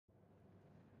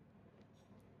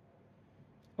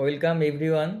Welcome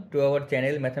everyone to our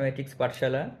channel Mathematics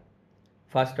Pathshala.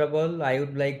 First of all, I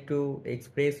would like to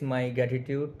express my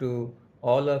gratitude to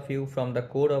all of you from the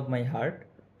core of my heart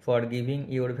for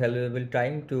giving your valuable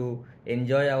time to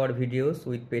enjoy our videos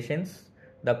with patience.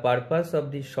 The purpose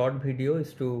of this short video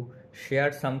is to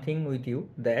share something with you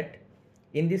that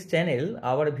in this channel,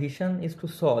 our vision is to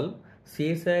solve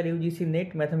CSIR UGC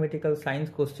NET Mathematical Science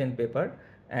question paper,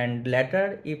 and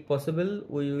later, if possible,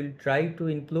 we will try to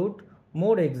include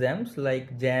more exams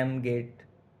like JAM, GATE,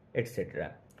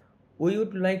 etc. We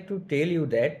would like to tell you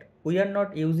that we are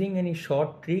not using any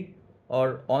short trick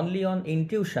or only on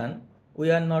intuition. We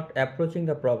are not approaching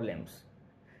the problems.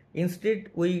 Instead,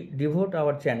 we devote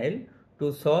our channel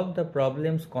to solve the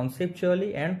problems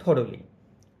conceptually and thoroughly.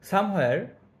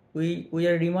 Somewhere, we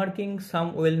are remarking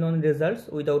some well-known results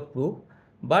without proof,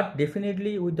 but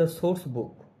definitely with the source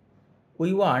book.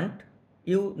 We want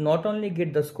you not only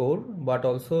get the score, but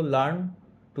also learn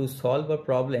to solve a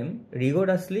problem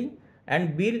rigorously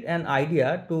and build an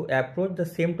idea to approach the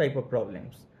same type of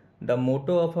problems. The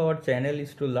motto of our channel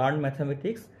is to learn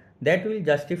mathematics. That will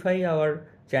justify our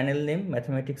channel name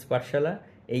Mathematics Pathshala.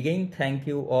 Again, thank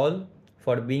you all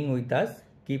for being with us.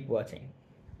 Keep watching.